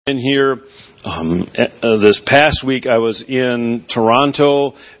In here, this past week I was in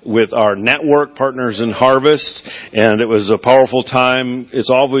Toronto with our network partners in Harvest, and it was a powerful time. It's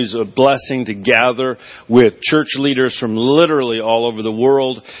always a blessing to gather with church leaders from literally all over the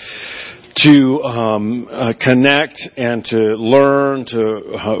world to connect and to learn,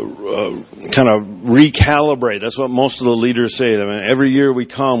 to kind of recalibrate. That's what most of the leaders say. I mean, every year we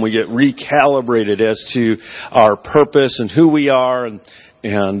come, we get recalibrated as to our purpose and who we are,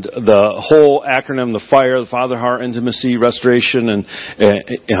 and the whole acronym, the FIRE, the Father, Heart, Intimacy, Restoration, and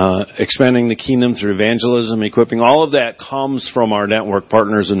expanding the kingdom through evangelism, equipping, all of that comes from our network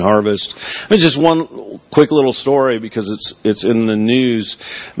partners in Harvest. It's just one quick little story because it's in the news.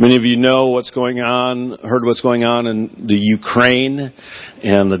 Many of you know what's going on, heard what's going on in the Ukraine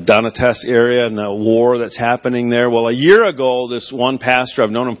and the Donetsk area and the war that's happening there. Well, a year ago, this one pastor,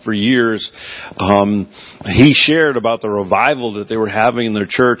 I've known him for years, he shared about the revival that they were having in their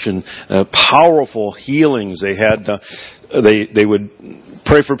church and powerful healings they had. They would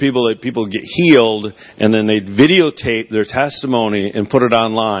pray for people that people get healed, and then they'd videotape their testimony and put it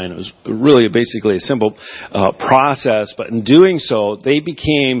online. It was really basically a simple process, but in doing so, they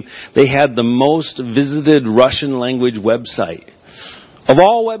had the most visited Russian language website. Of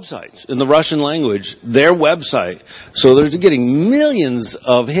all websites in the Russian language, their website. So they're getting millions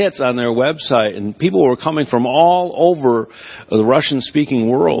of hits on their website, and people were coming from all over the Russian-speaking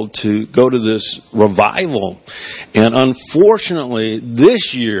world to go to this revival. And unfortunately,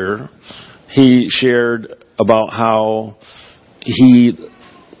 this year, he shared about how they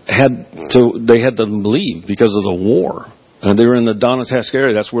had to leave because of the war. And they were in the Donetsk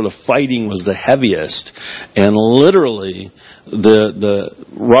area. That's where the fighting was the heaviest. And literally, the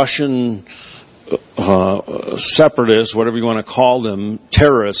Russian separatists, whatever you want to call them,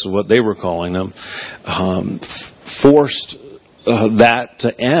 terrorists, what they were calling them, forced that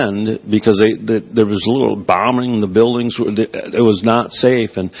to end because there was a little bombing. The buildings, it was not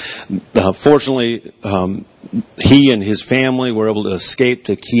safe. And fortunately, he and his family were able to escape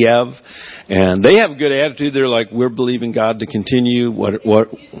to Kiev. And they have a good attitude. They're like, we're believing God to continue.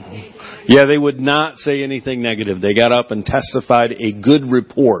 Yeah, they would not say anything negative. They got up and testified a good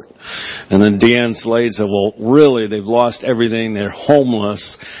report. And then Dan Slade said, well, really, they've lost everything. They're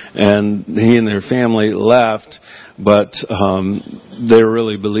homeless. And he and their family left. But they're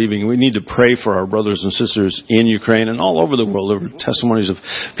really believing. We need to pray for our brothers and sisters in Ukraine and all over the world. There were testimonies of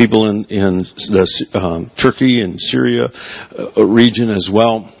people in the Turkey and Syria region as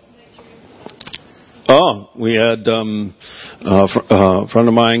well. Oh, we had a friend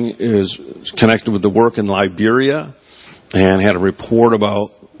of mine is connected with the work in Liberia and had a report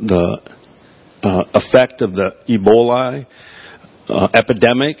about the effect of the Ebola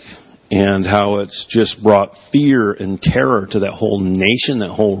epidemic and how it's just brought fear and terror to that whole nation,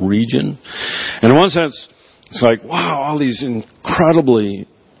 that whole region. And in one sense, it's like, wow, all these incredibly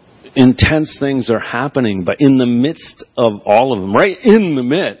intense things are happening, but in the midst of all of them, right in the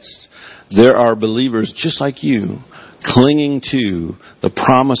midst, there are believers just like you clinging to the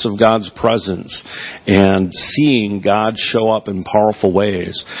promise of God's presence and seeing God show up in powerful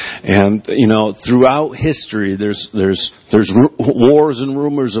ways. And, you know, throughout history, there's wars and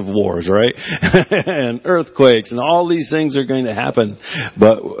rumors of wars, right? And earthquakes and all these things are going to happen.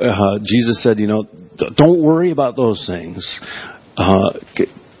 But Jesus said, you know, don't worry about those things.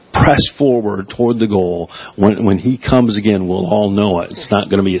 Press forward toward the goal. When He comes again, we'll all know it. It's not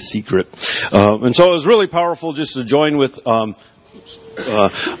going to be a secret. And so it was really powerful just to join with all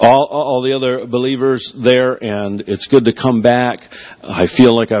the other believers there, and it's good to come back. I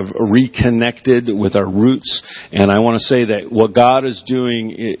feel like I've reconnected with our roots, and I want to say that what God is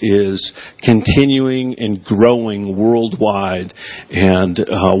doing is continuing and growing worldwide, and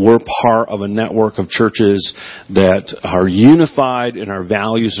we're part of a network of churches that are unified in our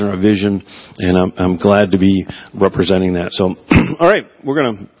values and our vision, and I'm glad to be representing that. So, all right, we're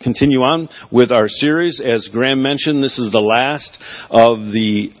going to continue on with our series. As Graham mentioned, this is the last of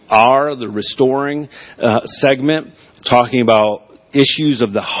the Restoring segment, talking about issues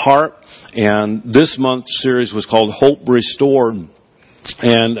of the heart. And this month's series was called Hope Restored.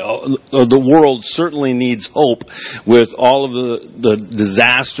 And the world certainly needs hope with all of the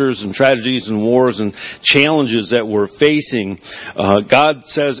disasters and tragedies and wars and challenges that we're facing. God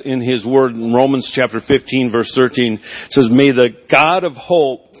says in His Word in Romans chapter 15, verse 13, says, "May the God of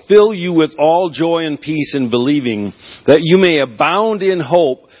hope fill you with all joy and peace in believing, that you may abound in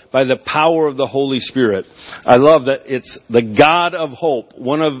hope by the power of the Holy Spirit." I love that it's the God of hope.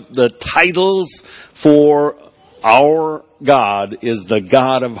 One of the titles for our God is the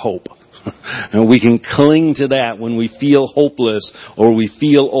God of hope. And we can cling to that when we feel hopeless or we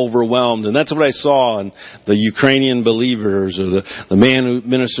feel overwhelmed. And that's what I saw in the Ukrainian believers or the man who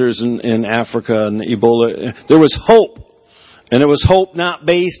ministers in Africa and Ebola. There was hope. And it was hope not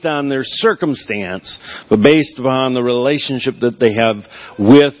based on their circumstance, but based upon the relationship that they have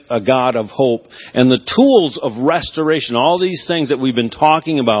with a God of hope. And the tools of restoration, all these things that we've been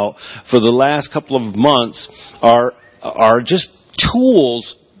talking about for the last couple of months are just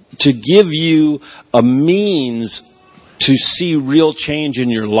tools to give you a means to see real change in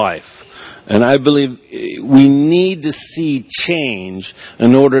your life. And I believe we need to see change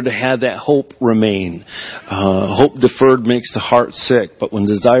in order to have that hope remain. Hope deferred makes the heart sick, but when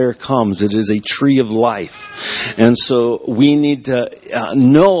desire comes, it is a tree of life. And so we need to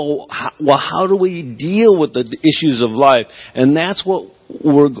know, how do we deal with the issues of life? And that's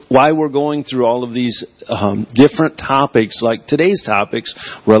why we're going through all of these different topics, like today's topics.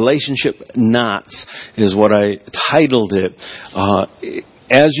 Relationship knots is what I titled it.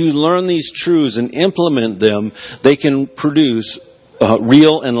 As you learn these truths and implement them, they can produce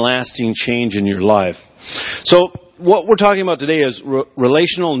real and lasting change in your life. So what we're talking about today is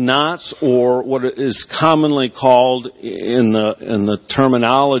relational knots, or what is commonly called in the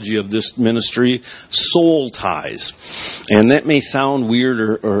terminology of this ministry, soul ties. And that may sound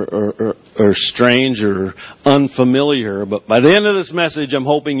weird or strange or unfamiliar, but by the end of this message, I'm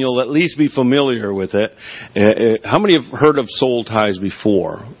hoping you'll at least be familiar with it. How many have heard of soul ties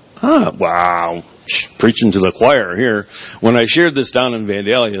before? Wow. Preaching to the choir here. When I shared this down in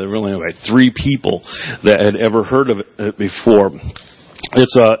Vandalia, there were only like 3 people that had ever heard of it before.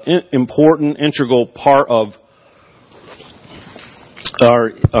 It's an important, integral part of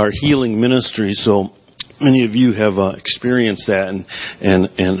our healing ministry. So many of you have experienced that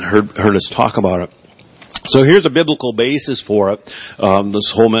and heard us talk about it. So here's a biblical basis for it.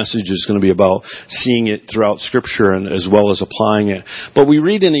 This whole message is going to be about seeing it throughout Scripture and as well as applying it. But we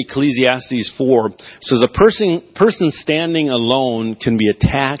read in Ecclesiastes 4, it says, a person standing alone can be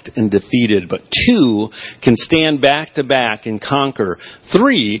attacked and defeated, but 2 can stand back to back and conquer.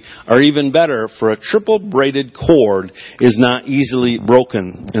 3 are even better, for a triple braided cord is not easily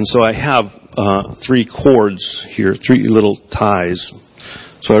broken. And so I have 3 cords here, 3 little ties.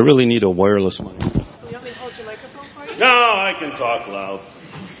 So I really need a wireless mic. No, I can talk loud.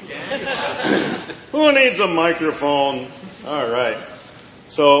 Who needs a microphone? All right.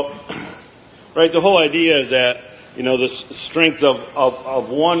 So, right, the whole idea is that, the strength of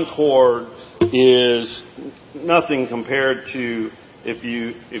one cord is nothing compared to if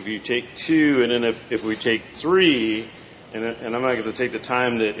you take 2, and then if we take 3, and I'm not going to take the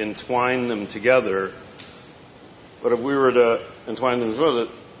time to entwine them together, but if we were to entwine them together,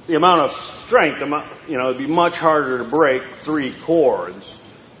 the amount of strength, it'd be much harder to break 3 cords.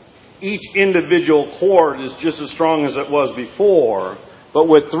 Each individual cord is just as strong as it was before, but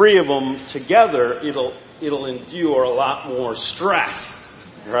with 3 of them together, it'll endure a lot more stress,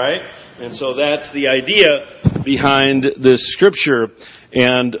 right? And so that's the idea behind this scripture.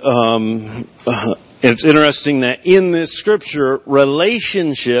 And it's interesting that in this scripture,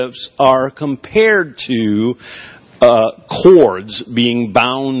 relationships are compared to cords being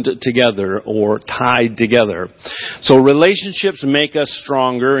bound together or tied together. So relationships make us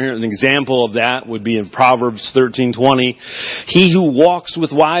stronger. An example of that would be in Proverbs 13:20. He who walks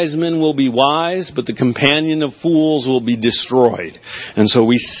with wise men will be wise, but the companion of fools will be destroyed. And so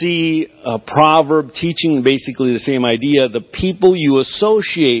we see a proverb teaching basically the same idea. The people you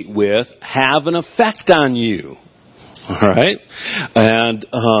associate with have an effect on you. All right? And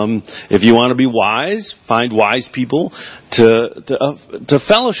if you want to be wise, find wise people to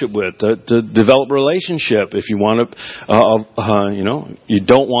fellowship with, to develop relationship. If you want to, you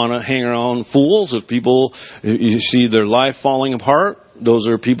don't want to hang around fools. If people, you see their life falling apart, those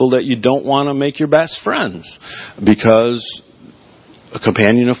are people that you don't want to make your best friends, because a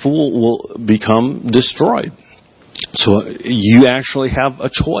companion of fool will become destroyed. So you actually have a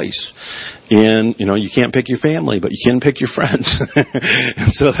choice. And, you can't pick your family, but you can pick your friends.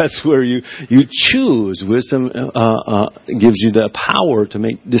 So that's where you choose. Wisdom gives you the power to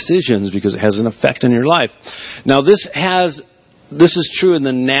make decisions because it has an effect on your life. Now this is true in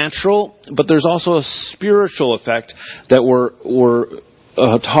the natural, but there's also a spiritual effect that we're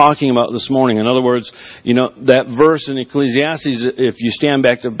talking about this morning. In other words, that verse in Ecclesiastes, if you stand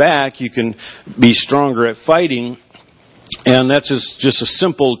back to back, you can be stronger at fighting. And that's just a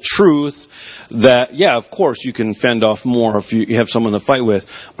simple truth that, of course you can fend off more if you have someone to fight with.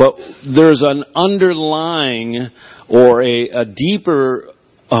 But there's an underlying or a deeper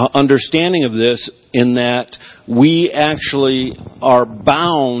understanding of this, in that we actually are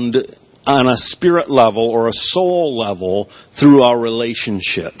bound on a spirit level or a soul level through our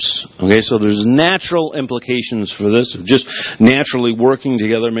relationships. Okay, so there's natural implications for this, of just naturally working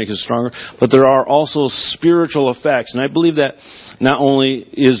together make us stronger, but there are also spiritual effects. And I believe that not only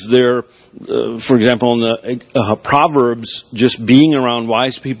is there, for example, in the Proverbs, just being around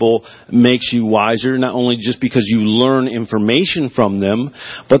wise people makes you wiser, not only just because you learn information from them,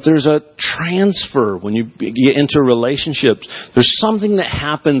 but there's a transfer when you get into relationships. There's something that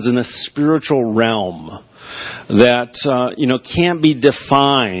happens in a spiritual realm that can't be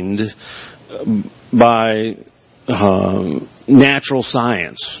defined by natural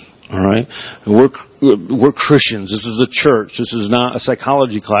science. All right, we're Christians. This is a church. This is not a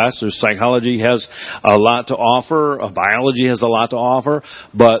psychology class. Psychology has a lot to offer. Biology has a lot to offer.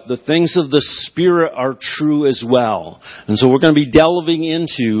 But the things of the Spirit are true as well. And so we're going to be delving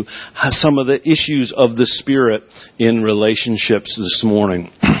into some of the issues of the Spirit in relationships this morning.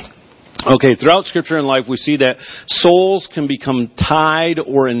 Okay, throughout Scripture and life, we see that souls can become tied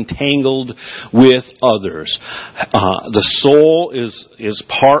or entangled with others. The soul is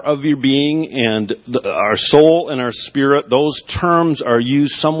part of your being, and our soul and our spirit, those terms are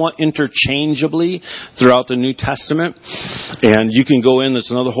used somewhat interchangeably throughout the New Testament. And you can go in,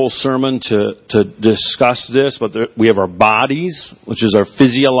 there's another whole sermon to discuss this, but we have our bodies, which is our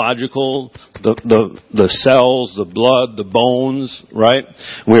physiological, the cells, the blood, the bones, right?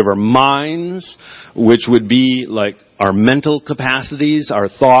 We have our minds, which would be like our mental capacities, our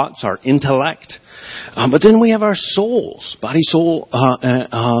thoughts, our intellect. But then we have our souls, body, soul,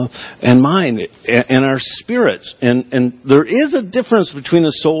 and mind, and our spirits. And there is a difference between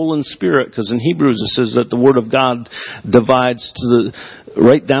the soul and spirit, because in Hebrews it says that the Word of God divides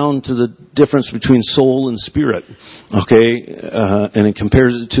right down to the difference between soul and spirit. Okay, and it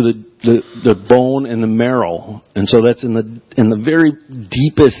compares it to the bone and the marrow. And so that's in the very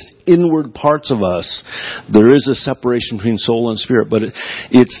deepest inward parts of us. There is a separation between soul and spirit, but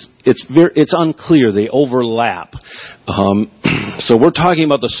it's unclear. They overlap. So we're talking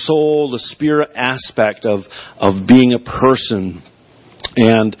about the soul, the spirit aspect of being a person,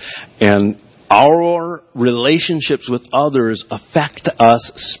 and our relationships with others affect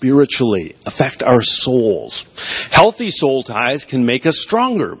us spiritually, affect our souls. Healthy soul ties can make us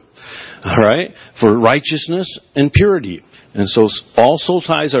stronger, all right, for righteousness and purity. And so all soul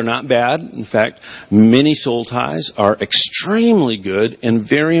ties are not bad. In fact, many soul ties are extremely good and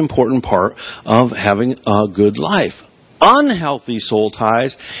very important part of having a good life. Unhealthy soul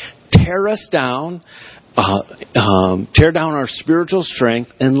ties tear us down, tear down our spiritual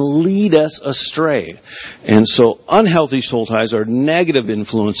strength and lead us astray. And so unhealthy soul ties are negative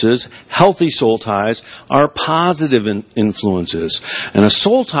influences. Healthy soul ties are positive influences. And a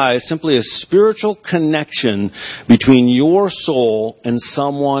soul tie is simply a spiritual connection between your soul and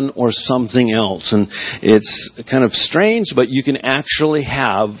someone or something else. And it's kind of strange, but you can actually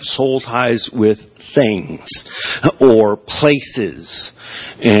have soul ties with things or places.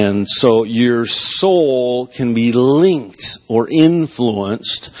 And so your soul can be linked or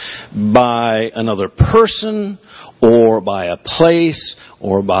influenced by another person or by a place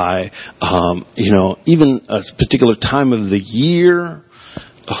or by, even a particular time of the year.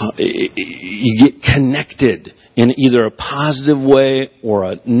 You get connected in either a positive way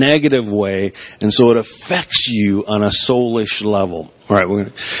or a negative way, and so it affects you on a soulish level. All right, we're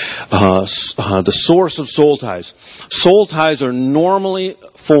going the source of soul ties. Soul ties are normally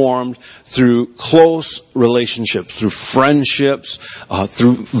formed through close relationships, through friendships,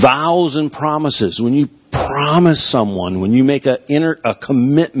 through vows and promises. When you promise someone, when you make a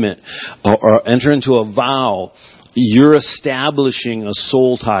commitment or enter into a vow, you're establishing a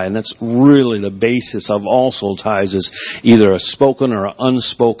soul tie, and that's really the basis of all soul ties, is either a spoken or an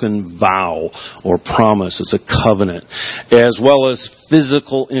unspoken vow or promise. It's a covenant, as well as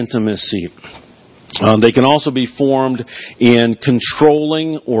physical intimacy. They can also be formed in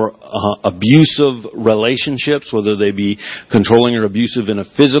controlling or abusive relationships, whether they be controlling or abusive in a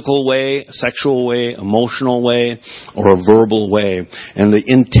physical way, a sexual way, emotional way, or a verbal way. And the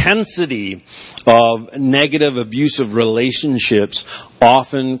intensity of negative abusive relationships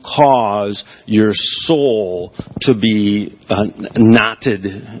often cause your soul to be knotted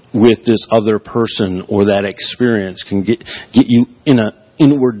with this other person, or that experience can get you in an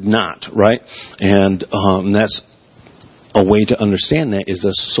inward knot, right? And that's a way to understand that is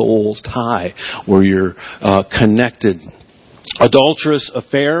a soul tie, where you're connected. Adulterous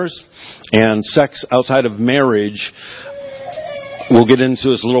affairs and sex outside of marriage, we'll get into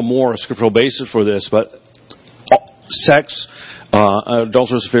this a little more, a scriptural basis for this, but sex,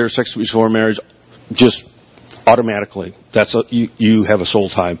 adulterous affairs, sex before marriage, just automatically. You have a soul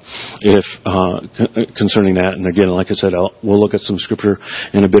tie if concerning that. And again, like I said, we'll look at some scripture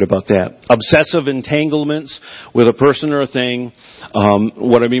in a bit about that. Obsessive entanglements with a person or a thing.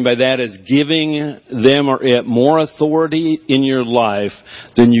 What I mean by that is giving them or it more authority in your life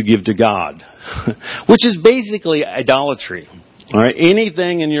than you give to God, which is basically idolatry. All right,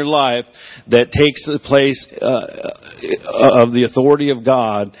 anything in your life that takes the place of the authority of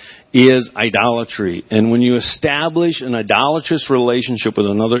God is idolatry. And when you establish an idolatrous relationship with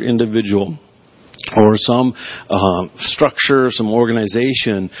another individual or some structure, some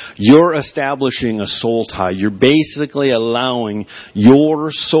organization, you're establishing a soul tie. You're basically allowing your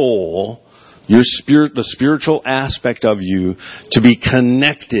soul, the spiritual aspect of you, to be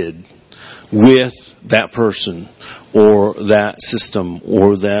connected with that person or that system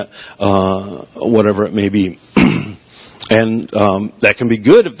or that whatever it may be. And that can be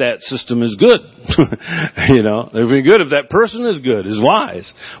good if that system is good. It can be good if that person is good, is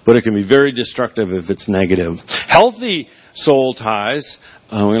wise. But it can be very destructive if it's negative. Healthy soul ties,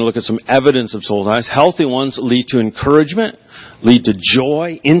 we're going to look at some evidence of soul ties. Healthy ones lead to encouragement, lead to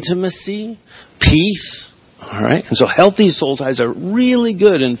joy, intimacy, peace. All right, and so healthy soul ties are really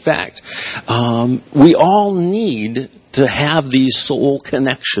good. In fact, we all need to have these soul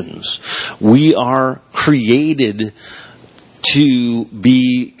connections. We are created to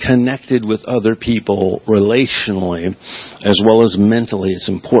be connected with other people relationally as well as mentally. It's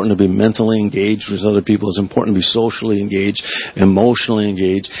important to be mentally engaged with other people. It's important to be socially engaged, emotionally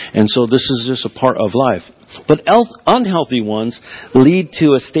engaged. And so this is just a part of life. But unhealthy ones lead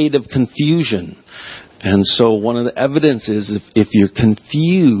to a state of confusion. And so one of the evidence is if you're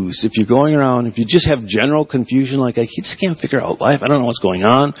confused, if you're going around, if you just have general confusion, like I just can't figure out life, I don't know what's going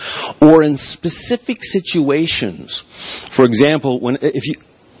on, or in specific situations. For example,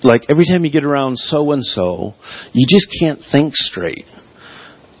 every time you get around so and so, you just can't think straight.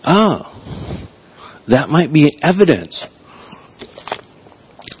 That might be evidence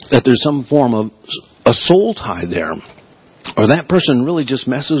that there's some form of a soul tie there, or that person really just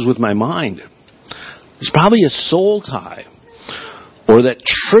messes with my mind. There's probably a soul tie, or that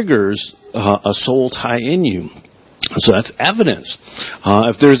triggers a soul tie in you. So that's evidence.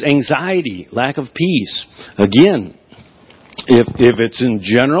 If there's anxiety, lack of peace, again, if it's in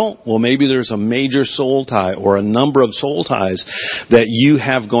general, well, maybe there's a major soul tie or a number of soul ties that you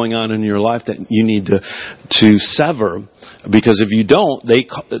have going on in your life that you need to sever. Because if you don't,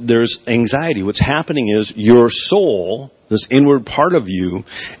 there's anxiety. What's happening is your soul, this inward part of you,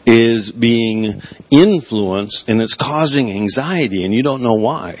 is being influenced and it's causing anxiety and you don't know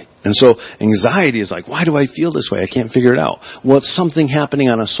why. And so anxiety is like, why do I feel this way? I can't figure it out. Well, it's something happening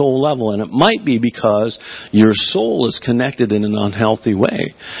on a soul level, and it might be because your soul is connected in an unhealthy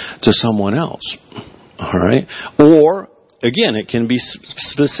way to someone else. All right? Or, again, it can be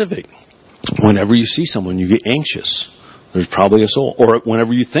specific. Whenever you see someone, you get anxious. There's probably a soul. Or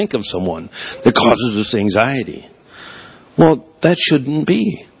whenever you think of someone that causes this anxiety. Well, that shouldn't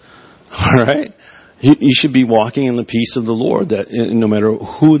be. All right? You should be walking in the peace of the Lord, that no matter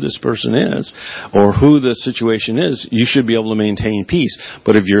who this person is or who the situation is, you should be able to maintain peace.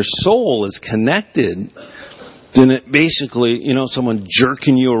 But if your soul is connected, then it basically, someone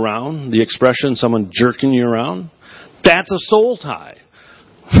jerking you around, the expression someone jerking you around, that's a soul tie.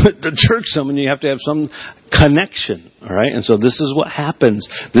 To jerk someone, you have to have some connection, all right? And so this is what happens.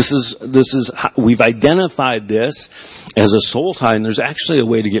 This is how we've identified this as a soul tie, and there's actually a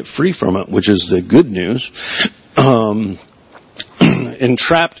way to get free from it, which is the good news.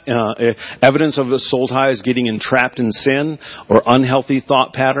 Evidence of a soul tie is getting entrapped in sin or unhealthy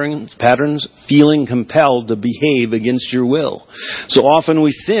thought patterns, feeling compelled to behave against your will. So often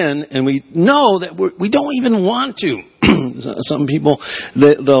we sin and we know that we don't even want to. Some people,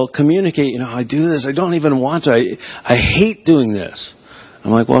 they'll communicate, I do this, I don't even want to, I hate doing this.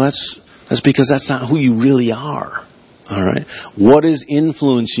 I'm like, well, that's because that's not who you really are. All right? What is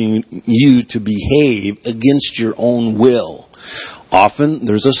influencing you to behave against your own will? Often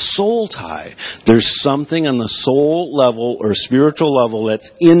there's a soul tie. There's something on the soul level or spiritual level that's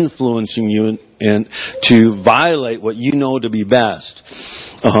influencing you and to violate what you know to be best.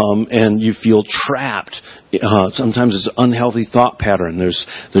 And you feel trapped. Sometimes it's an unhealthy thought pattern. There's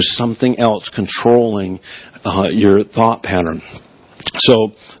something else controlling your thought pattern.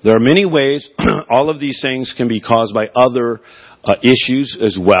 So there are many ways. All of these things can be caused by other issues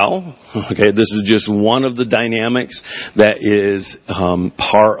as well. Okay, this is just one of the dynamics that is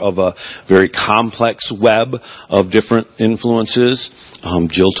part of a very complex web of different influences.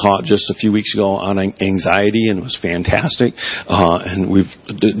 Jill taught just a few weeks ago on anxiety, and it was fantastic. And we've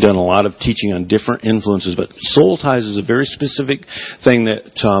done a lot of teaching on different influences, but soul ties is a very specific thing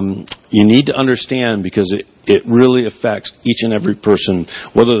that you need to understand, because it really affects each and every person,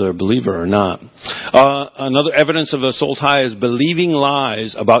 whether they're a believer or not. Another evidence of a soul tie is believing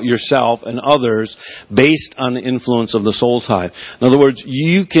lies about yourself and others based on the influence of the soul tie. In other words,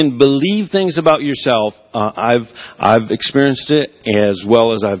 you can believe things about yourself. I've experienced it as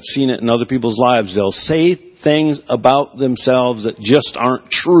well as I've seen it in other people's lives. They'll say things about themselves that just aren't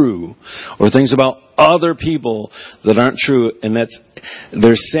true, or things about other people that aren't true, and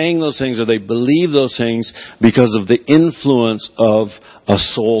they're saying those things, or they believe those things because of the influence of a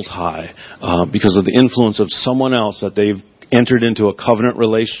soul tie, because of the influence of someone else that they've entered into a covenant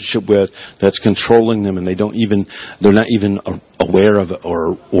relationship with that's controlling them, and they're not even aware of it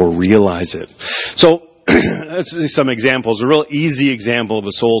or realize it. So let's see some examples. A real easy example of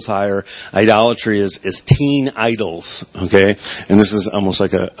a soul tie or idolatry is teen idols. Okay, and this is almost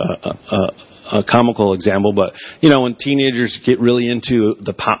like a comical example, but when teenagers get really into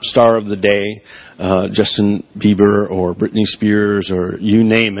the pop star of the day, Justin Bieber or Britney Spears or you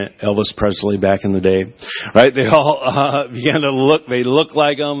name it, Elvis Presley back in the day, right? They all began to look. They look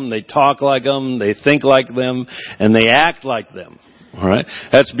like them, they talk like them, they think like them, and they act like them. All right,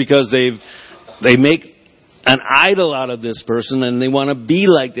 that's because they make an idol out of this person, and they want to be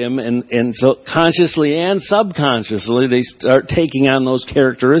like them, and so consciously and subconsciously they start taking on those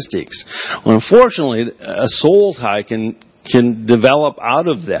characteristics. Well, unfortunately, a soul tie can develop out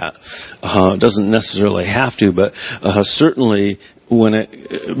of that. It doesn't necessarily have to, but certainly when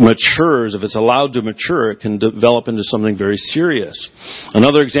it matures, if it's allowed to mature, it can develop into something very serious.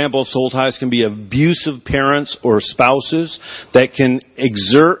 Another example of soul ties can be abusive parents or spouses that can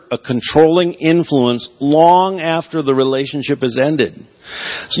exert a controlling influence long after the relationship has ended.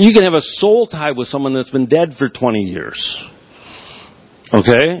 So you can have a soul tie with someone that's been dead for 20 years.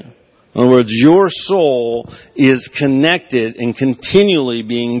 Okay? In other words, your soul is connected and continually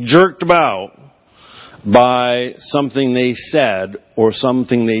being jerked about by something they said or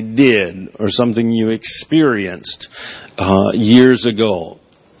something they did or something you experienced years ago.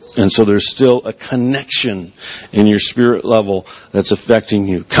 And so there's still a connection in your spirit level that's affecting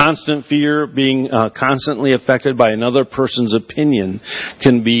you. Constant fear, being constantly affected by another person's opinion,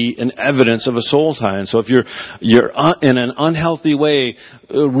 can be an evidence of a soul tie. And so if you're in an unhealthy way,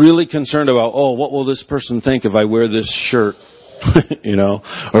 really concerned about, what will this person think if I wear this shirt?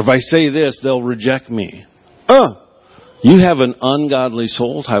 Or if I say this, they'll reject me. You have an ungodly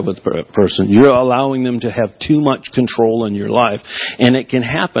soul tie with a person. You're allowing them to have too much control in your life. And it can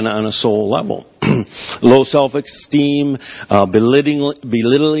happen on a soul level. Low self-esteem,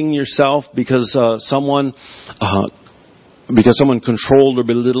 belittling yourself because someone controlled or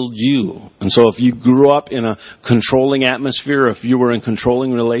belittled you. And so if you grew up in a controlling atmosphere, if you were in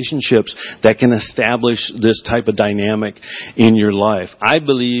controlling relationships, that can establish this type of dynamic in your life. I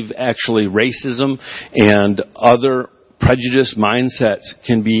believe actually racism and other prejudice mindsets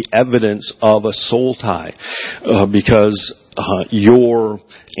can be evidence of a soul tie, because your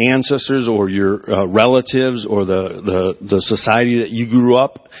ancestors or your relatives or the society that you grew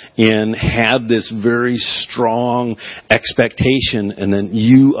up in had this very strong expectation, and then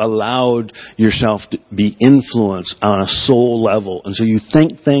you allowed yourself to be influenced on a soul level. And so you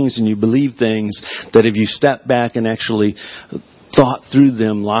think things and you believe things that if you step back and actually thought through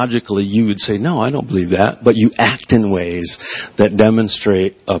them logically, you would say, no, I don't believe that. But you act in ways that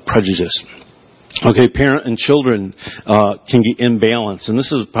demonstrate a prejudice. Okay, parent and children can get imbalanced, and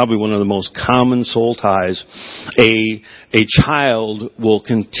this is probably one of the most common soul ties. A child will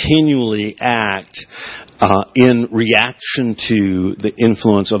continually act in reaction to the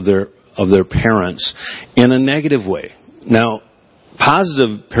influence of their parents in a negative way. Now,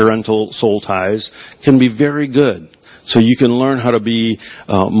 positive parental soul ties can be very good. So you can learn how to be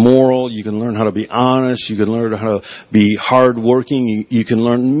moral, you can learn how to be honest, you can learn how to be hardworking, you can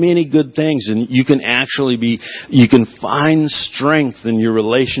learn many good things, and you can find strength in your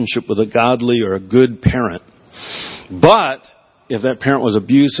relationship with a godly or a good parent. But if that parent was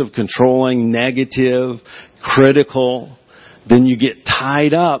abusive, controlling, negative, critical, then you get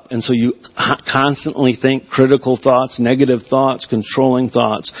tied up, and so you constantly think critical thoughts, negative thoughts, controlling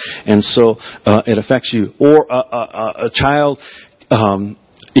thoughts, and so it affects you. Or a child,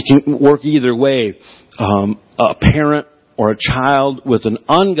 it can work either way. A parent or a child with an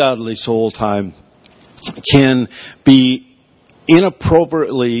ungodly soul tie can be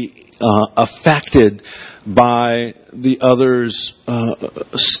inappropriately affected by the other's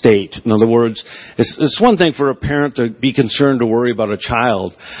state. In other words, it's one thing for a parent to be concerned to worry about a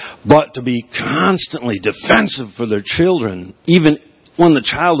child, but to be constantly defensive for their children, even when the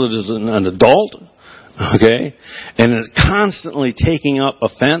child is an adult, okay, and is constantly taking up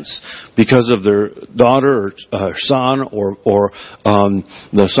offense because of their daughter or son or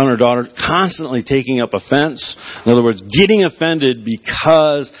the son or daughter constantly taking up offense. In other words, getting offended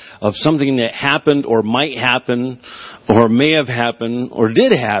because of something that happened or might happen or may have happened or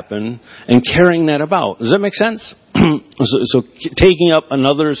did happen, and carrying that about. Does that make sense? So taking up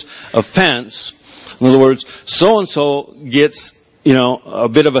another's offense. In other words, so-and-so gets a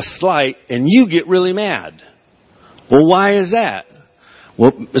bit of a slight, and you get really mad. Well, why is that?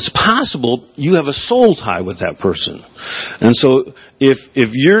 Well, it's possible you have a soul tie with that person. And so if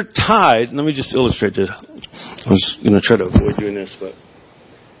you're tied, let me just illustrate this. I was going to try to avoid doing this, but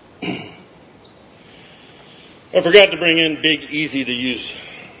I forgot to bring in big, easy-to-use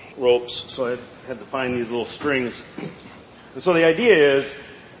ropes, so I had to find these little strings. And so the idea is,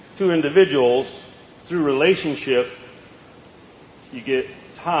 two individuals, through relationship, you get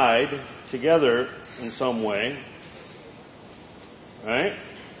tied together in some way, right?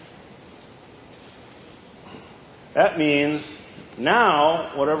 That means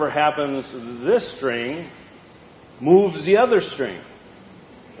now whatever happens to this string moves the other string,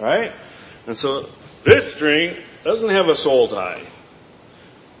 right? And so this string doesn't have a soul tie.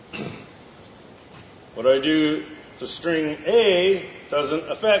 What I do to string A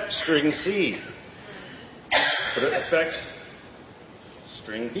doesn't affect string C, but it affects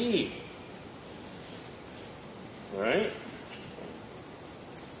string B. Right?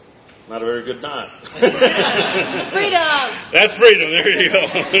 Not a very good knot. Freedom! That's freedom. There you go.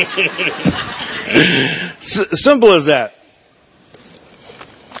 Simple as that.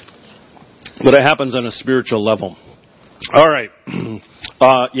 But it happens on a spiritual level. All right.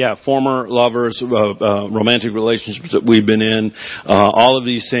 Former lovers, romantic relationships that we've been in, all of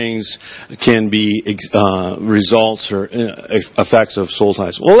these things can be results or effects of soul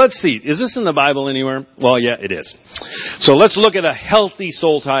ties. Well, let's see. Is this in the Bible anywhere? Well, yeah, it is. So let's look at a healthy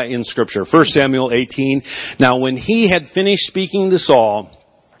soul tie in Scripture. 1 Samuel 18. Now, when he had finished speaking to Saul,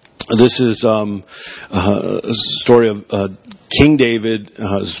 this is a story of King David.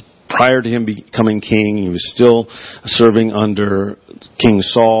 Prior to him becoming king, he was still serving under King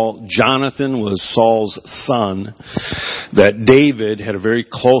Saul. Jonathan was Saul's son. That David had a very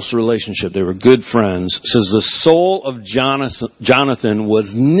close relationship. They were good friends. It says the soul of Jonathan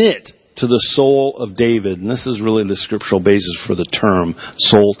was knit to the soul of David. And this is really the scriptural basis for the term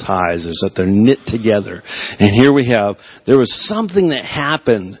soul ties, is that they're knit together. And here we have, there was something that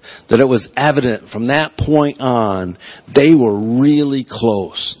happened that it was evident from that point on, they were really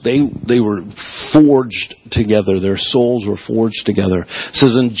close. They were forged together. Their souls were forged together. It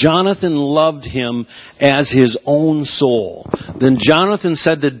says, and Jonathan loved him as his own soul. Then Jonathan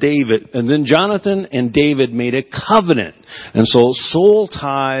said to David, and then Jonathan and David made a covenant. And so soul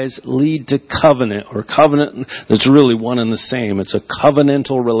ties lead to covenant, or covenant that's really one and the same. It's a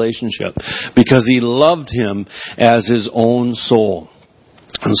covenantal relationship because he loved him as his own soul.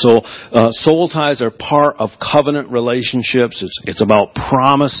 And so soul ties are part of covenant relationships. It's about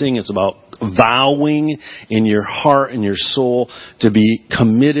promising. It's about vowing in your heart and your soul to be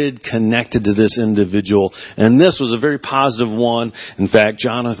committed, connected to this individual. And this was a very positive one. In fact,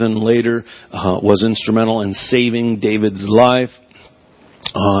 Jonathan later was instrumental in saving David's life.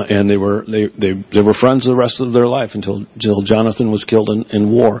 And they were friends the rest of their life until Jonathan was killed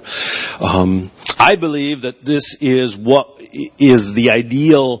in war. I believe that this is what is the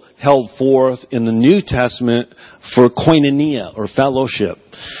ideal held forth in the New Testament for koinonia, or fellowship.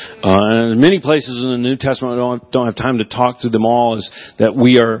 And in many places in the New Testament, I don't have time to talk through them all, is that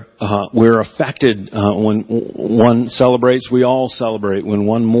we're affected. When one celebrates, we all celebrate. When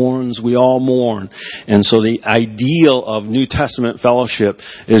one mourns, we all mourn. And so the ideal of New Testament fellowship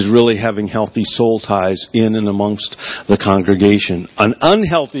is really having healthy soul ties in and amongst the congregation. An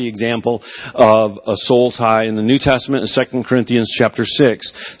unhealthy example of a soul tie in the New Testament is 2 Corinthians chapter 6.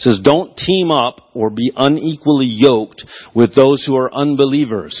 It says, don't team up or be unequally yoked with those who are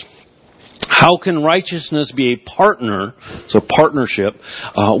unbelievers. How can righteousness be a partner, so partnership,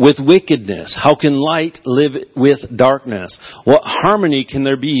 with wickedness? How can light live with darkness? What harmony can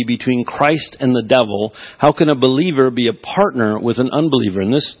there be between Christ and the devil? How can a believer be a partner with an unbeliever?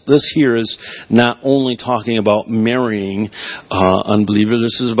 And this here is not only talking about marrying unbeliever.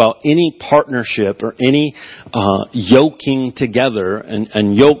 This is about any partnership or any yoking together.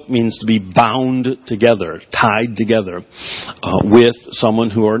 And yoke means to be bound together, tied together with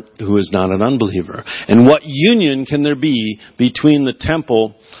someone who is not an unbeliever. And what union can there be between the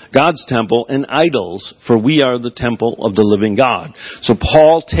temple, God's temple, and idols? For we are the temple of the living God. So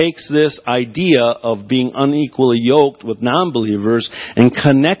Paul takes this idea of being unequally yoked with non-believers and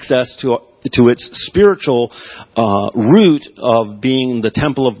connects us to its spiritual root of being the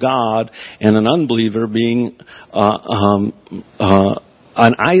temple of God and an unbeliever being an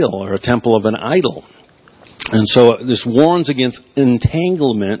idol or a temple of an idol. And so this warns against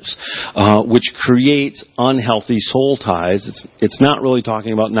entanglements, which creates unhealthy soul ties. It's not really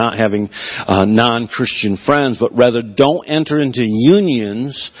talking about not having non-Christian friends, but rather don't enter into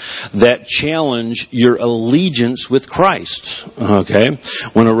unions that challenge your allegiance with Christ. Okay?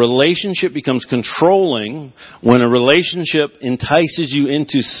 When a relationship becomes controlling, when a relationship entices you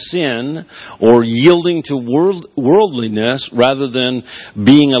into sin or yielding to worldliness rather than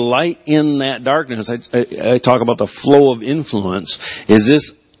being a light in that darkness, I talk about the flow of influence. Is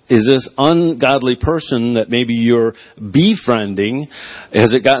this ungodly person that maybe you're befriending,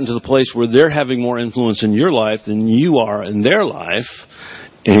 has it gotten to the place where they're having more influence in your life than you are in their life?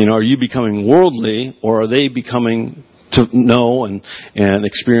 And are you becoming worldly, or are they becoming to know and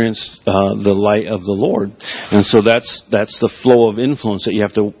experience the light of the Lord? And so that's the flow of influence that you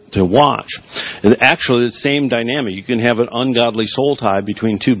have to watch. And actually, the same dynamic. You can have an ungodly soul tie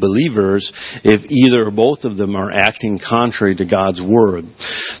between two believers if either or both of them are acting contrary to God's word.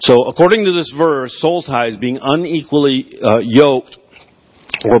 So according to this verse, soul ties, being unequally yoked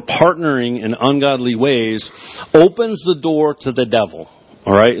or partnering in ungodly ways, opens the door to the devil.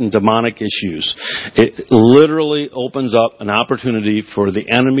 All right, and demonic issues. It literally opens up an opportunity for the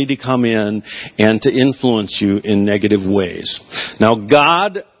enemy to come in and to influence you in negative ways. Now,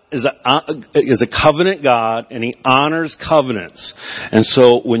 God is a covenant God, and He honors covenants. And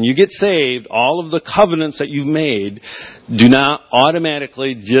so when you get saved, all of the covenants that you've made do not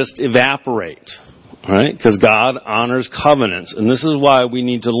automatically just evaporate. Right? Because God honors covenants. And this is why we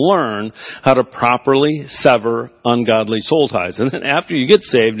need to learn how to properly sever ungodly soul ties. And then after you get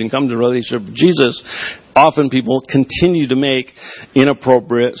saved and come to a relationship with Jesus, often people continue to make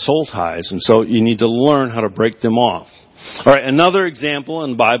inappropriate soul ties. And so you need to learn how to break them off. All right, another example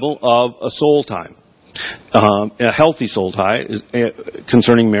in the Bible of a soul tie. A healthy soul tie is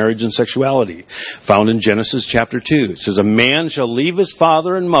concerning marriage and sexuality, found in Genesis chapter 2. It says, a man shall leave his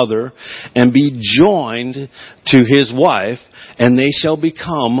father and mother and be joined to his wife, and they shall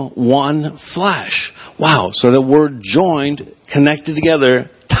become one flesh. Wow. So the word joined, connected together,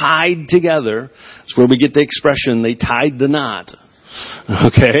 tied together, that's where we get the expression, they tied the knot.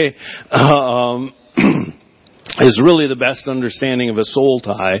 Okay? Is really the best understanding of a soul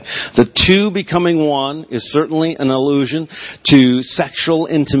tie. The two becoming one is certainly an allusion to sexual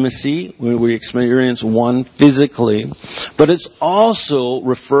intimacy, where we experience one physically, but it also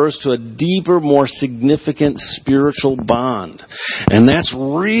refers to a deeper, more significant spiritual bond. And that's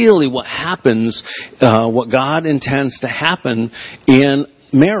really what happens, what God intends to happen in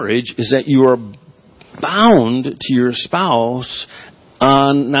marriage, is that you are bound to your spouse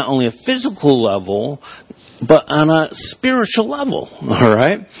on not only a physical level, but on a spiritual level, all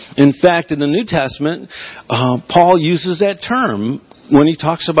right? In fact, in the New Testament, Paul uses that term when he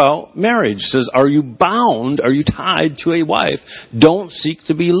talks about marriage. He says, are you bound, are you tied to a wife? Don't seek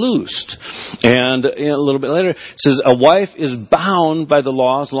to be loosed. And a little bit later, it says, a wife is bound by the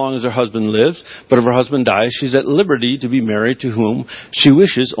law as long as her husband lives, but if her husband dies, she's at liberty to be married to whom she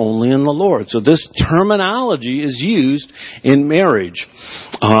wishes, only in the Lord. So this terminology is used in marriage.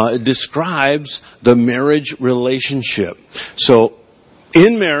 It describes the marriage relationship. So,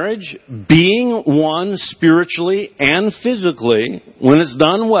 in marriage, being one spiritually and physically, when it's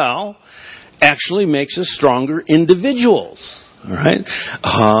done well, actually makes us stronger individuals. All right?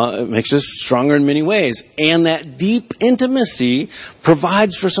 It makes us stronger in many ways. And that deep intimacy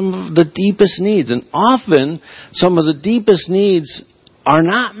provides for some of the deepest needs. And often, some of the deepest needs are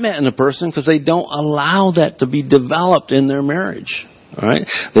not met in a person because they don't allow that to be developed in their marriage. All right?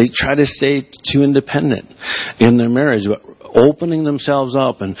 They try to stay too independent in their marriage, but opening themselves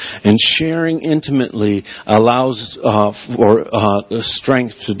up and sharing intimately allows for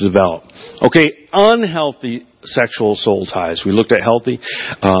strength to develop. Okay, unhealthy sexual soul ties. We looked at healthy.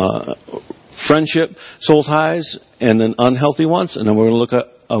 friendship soul ties and then unhealthy ones. And then we're going to look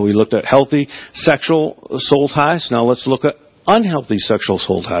at, we looked at healthy sexual soul ties. Now let's look at unhealthy sexual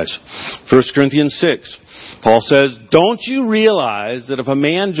soul ties. 1 Corinthians 6. Paul says, don't you realize that if a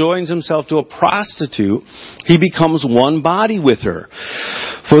man joins himself to a prostitute, he becomes one body with her?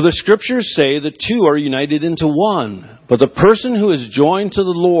 For the scriptures say the two are united into one. But the person who is joined to the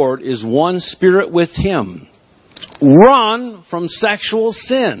Lord is one spirit with him. Run from sexual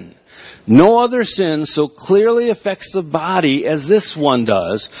sin. No other sin so clearly affects the body as this one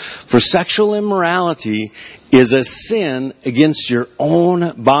does. For sexual immorality is a sin against your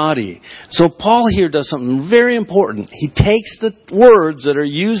own body. So Paul here does something very important. He takes the words that are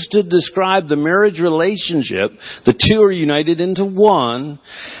used to describe the marriage relationship, the two are united into one,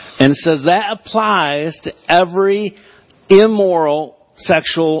 and says that applies to every immoral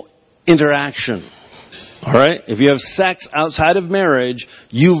sexual interaction. Alright? If you have sex outside of marriage,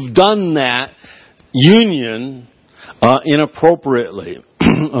 you've done that union inappropriately.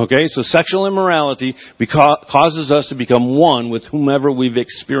 Okay? So sexual immorality causes us to become one with whomever we've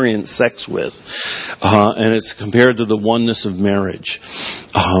experienced sex with. And it's compared to the oneness of marriage.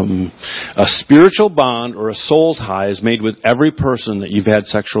 A spiritual bond or a soul tie is made with every person that you've had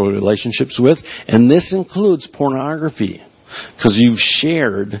sexual relationships with. And this includes pornography. Because you've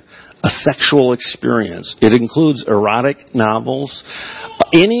shared a sexual experience. It includes erotic novels.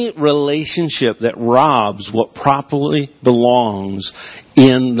 Any relationship that robs what properly belongs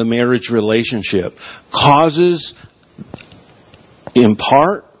in the marriage relationship causes, in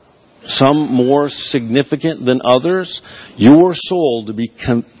part, some more significant than others, your soul to be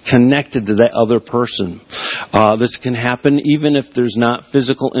connected to that other person. This can happen even if there's not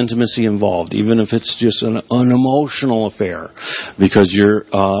physical intimacy involved, even if it's just an emotional affair, because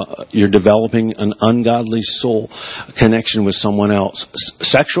you're developing an ungodly soul connection with someone else.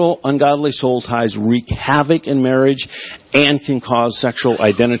 Sexual ungodly soul ties wreak havoc in marriage and can cause sexual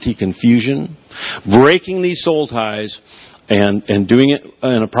identity confusion. Breaking these soul ties and doing it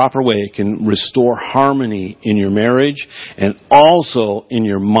in a proper way can restore harmony in your marriage and also in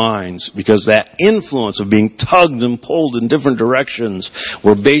your minds, because that influence of being tugged and pulled in different directions,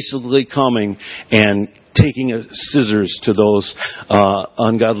 we're basically coming and taking scissors to those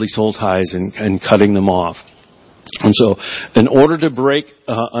ungodly soul ties and cutting them off. And so, in order to break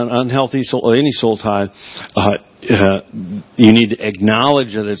an unhealthy soul, any soul tie, you need to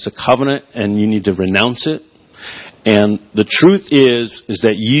acknowledge that it's a covenant and you need to renounce it. And the truth is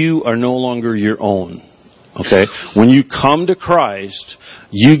that you are no longer your own. Okay? When you come to Christ,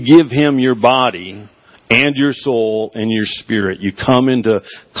 you give Him your body and your soul and your spirit. You come into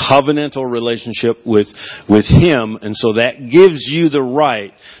covenantal relationship with Him, and so that gives you the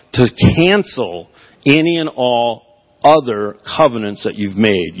right to cancel any and all other covenants that you've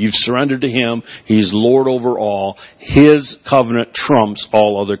made. You've surrendered to Him. He's Lord over all. His covenant trumps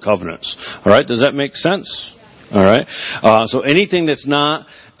all other covenants. All right? Does that make sense? All right. So anything that's not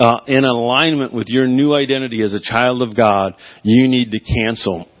in alignment with your new identity as a child of God, you need to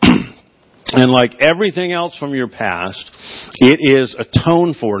cancel. And like everything else from your past, it is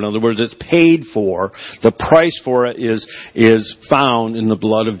atoned for. In other words, it's paid for. The price for it is found in the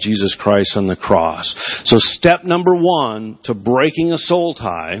blood of Jesus Christ on the cross. So step number 1 to breaking a soul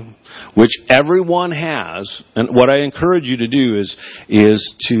tie, which everyone has, and what I encourage you to do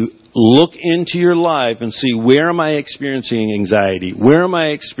is to look into your life and see, where am I experiencing anxiety? Where am I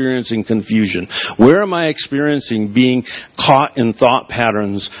experiencing confusion? Where am I experiencing being caught in thought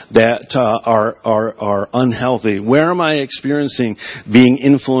patterns that are unhealthy? Where am I experiencing being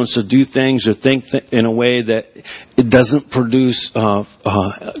influenced to do things or think in a way that it doesn't produce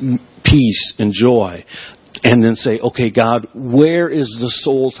peace and joy? And then say, okay, God, where is the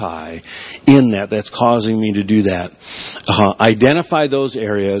soul tie in that's causing me to do that? Identify those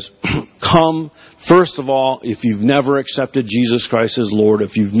areas. Come, first of all, if you've never accepted Jesus Christ as Lord,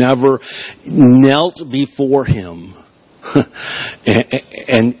 if you've never knelt before Him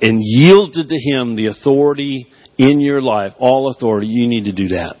and yielded to Him the authority in your life, all authority, you need to do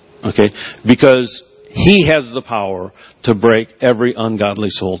that. Okay? Because He has the power to break every ungodly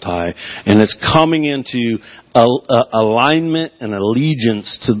soul tie. And it's coming into alignment and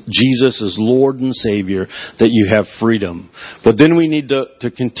allegiance to Jesus as Lord and Savior that you have freedom. But then we need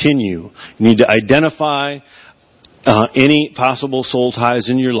to continue. You need to identify any possible soul ties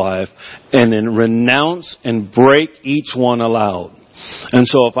in your life and then renounce and break each one aloud. And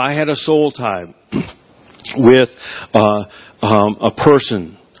so if I had a soul tie with a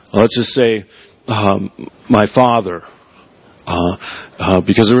person, let's just say, my father,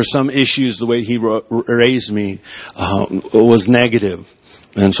 because there were some issues, the way he raised me was negative.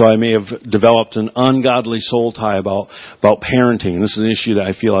 And so I may have developed an ungodly soul tie about parenting. And this is an issue that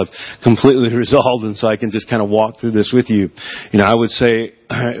I feel I've completely resolved, and so I can just kind of walk through this with you. I would say,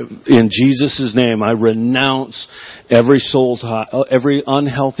 in Jesus' name, I renounce every soul tie, every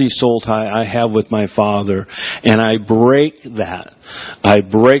unhealthy soul tie I have with my father, and I break that. I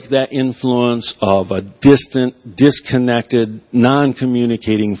break that influence of a distant, disconnected,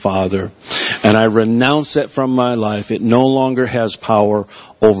 non-communicating father, and I renounce that from my life. It no longer has power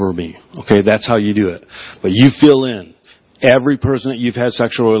over me. Okay, that's how you do it. But you fill in every person that you've had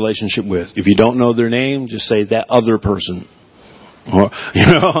sexual relationship with. If you don't know their name, just say that other person. Or,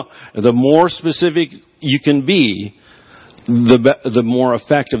 the more specific you can be, the more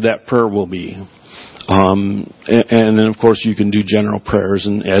effective that prayer will be. And then, of course, you can do general prayers,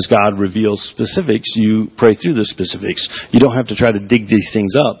 and as God reveals specifics, you pray through the specifics. You don't have to try to dig these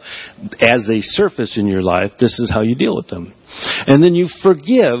things up. As they surface in your life, this is how you deal with them. And then you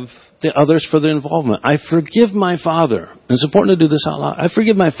forgive the others for their involvement. I forgive my father. It's important to do this out loud. I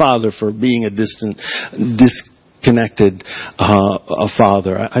forgive my father for being a disconnected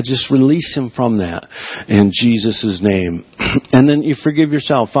father. I just release him from that in Jesus' name. And then you forgive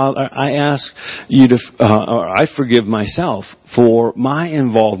yourself. Father, I ask you to, or I forgive myself for my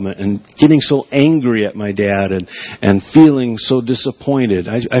involvement and getting so angry at my dad and feeling so disappointed.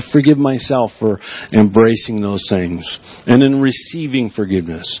 I forgive myself for embracing those things and then receiving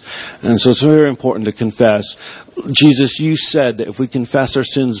forgiveness. And so it's very important to confess. Jesus, you said that if we confess our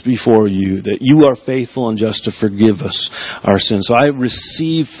sins before you, that you are faithful and just to forgive us our sins. So I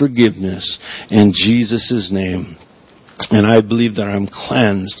receive forgiveness in Jesus' name. And I believe that I'm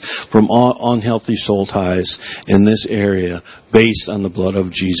cleansed from all unhealthy soul ties in this area based on the blood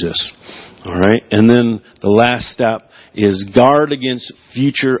of Jesus. All right? And then the last step is guard against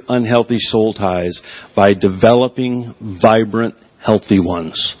future unhealthy soul ties by developing vibrant, healthy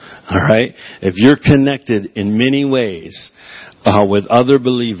ones. All right? If you're connected in many ways with other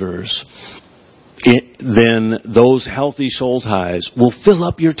believers, then those healthy soul ties will fill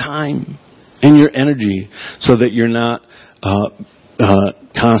up your time and your energy so that you're not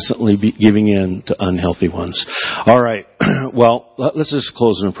constantly giving in to unhealthy ones. All right. Well, let's just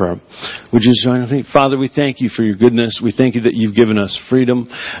close in a prayer. Would you join with me? Father, we thank you for your goodness. We thank you that you've given us freedom,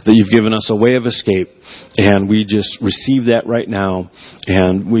 that you've given us a way of escape. And we just receive that right now.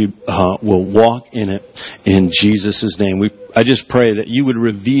 And we will walk in it in Jesus' name. I just pray that you would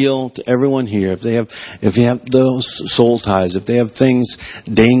reveal to everyone here, if you have those soul ties, if they have things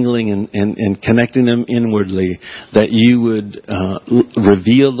dangling and connecting them inwardly, that you would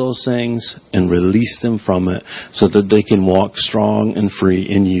reveal those things and release them from it so that they can walk strong and free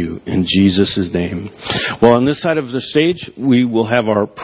in you, in Jesus' name. Well, on this side of the stage, we will have our